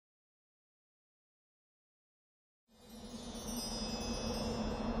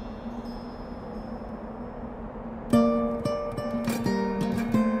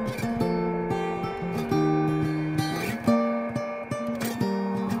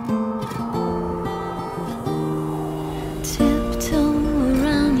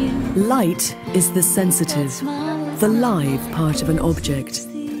Light is the sensitive, the live part of an object,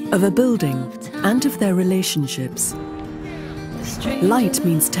 of a building, and of their relationships. Light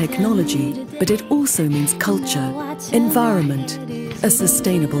means technology, but it also means culture, environment, a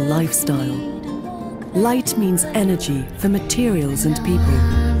sustainable lifestyle. Light means energy for materials and people.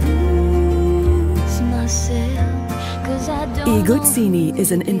 iGuzzini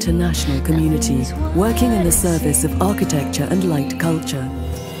is an international community working in the service of architecture and light culture.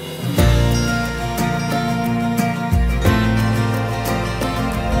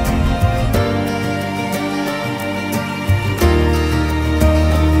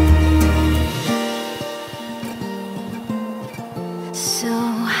 So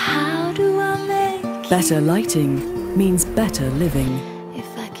how do I make Better lighting means better living.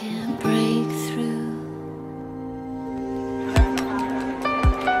 if I can't break through?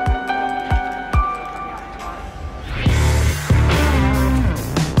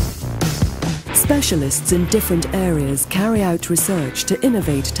 Specialists in different areas carry out research to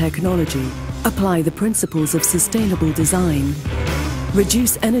innovate technology, apply the principles of sustainable design,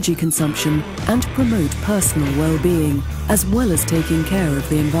 reduce energy consumption, and promote personal well-being, as well as taking care of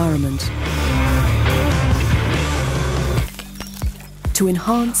the environment. To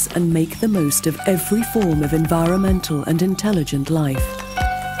enhance and make the most of every form of environmental and intelligent life.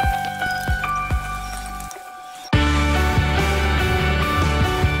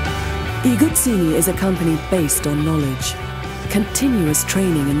 iGuzzini is a company based on knowledge. Continuous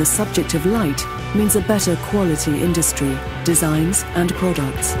training in the subject of light means a better quality industry, designs and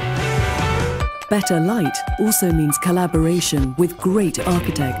products. Better light also means collaboration with great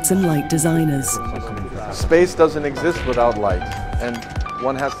architects and light designers. Space doesn't exist without light, and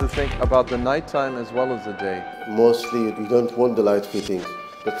one has to think about the nighttime as well as the day. Mostly you don't want the light fitting,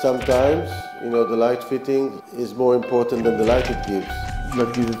 but sometimes, the light fitting is more important than the light it gives.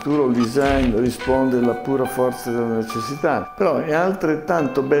 L'architettura o il design risponde alla pura forza della necessità, però è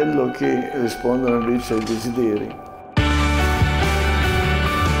altrettanto bello che rispondono invece ai desideri.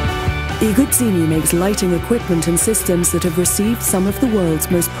 iGuzzini makes lighting equipment and systems that have received some of the world's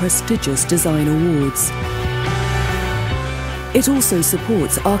most prestigious design awards. It also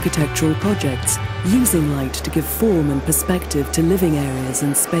supports architectural projects, using light to give form and perspective to living areas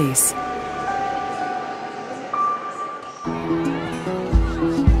and space.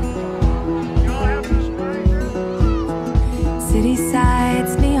 City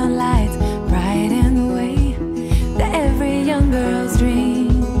sights, neon lights, brighten the way that every young girl's dream.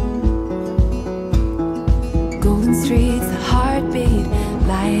 Golden streets, the heartbeat,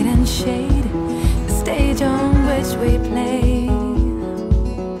 light and shade, the stage on which we play.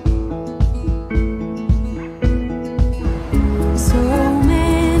 So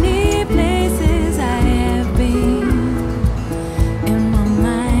many places I have been in my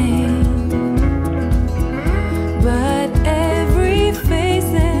mind, but every face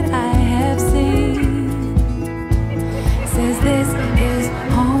that I have seen says this is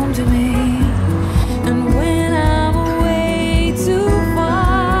home to me. And when I'm away too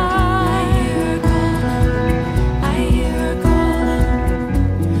far, I hear her calling.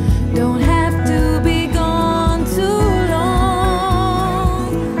 Don't have to be gone too long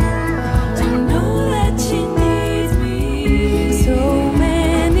to know that she needs me. So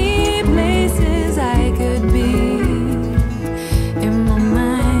many places I could be in my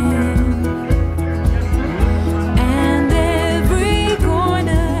mind, and every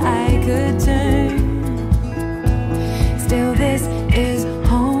corner I could turn. Still, this is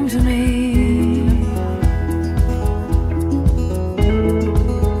home to me.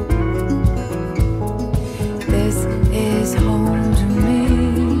 This is home to me.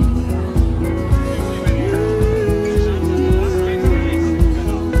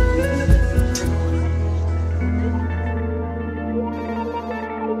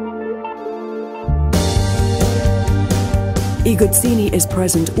 iGuzzini is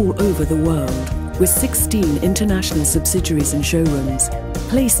present all over the world, with 16 international subsidiaries and showrooms,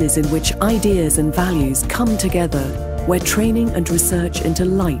 places in which ideas and values come together, where training and research into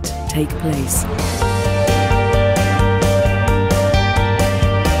light take place.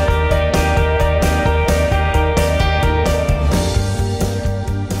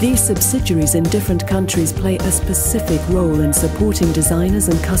 These subsidiaries in different countries play a specific role in supporting designers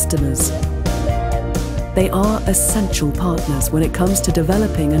and customers. They are essential partners when it comes to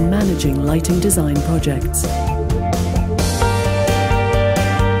developing and managing lighting design projects.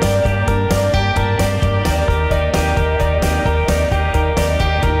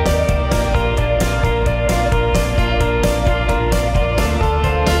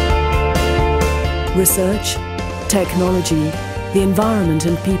 Research, technology, the environment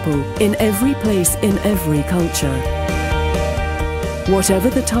and people in every place, in every culture. Whatever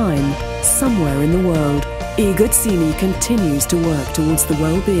the time, somewhere in the world, iGuzzini continues to work towards the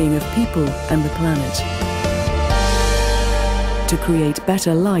well-being of people and the planet, to create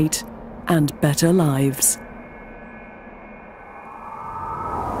better light and better lives.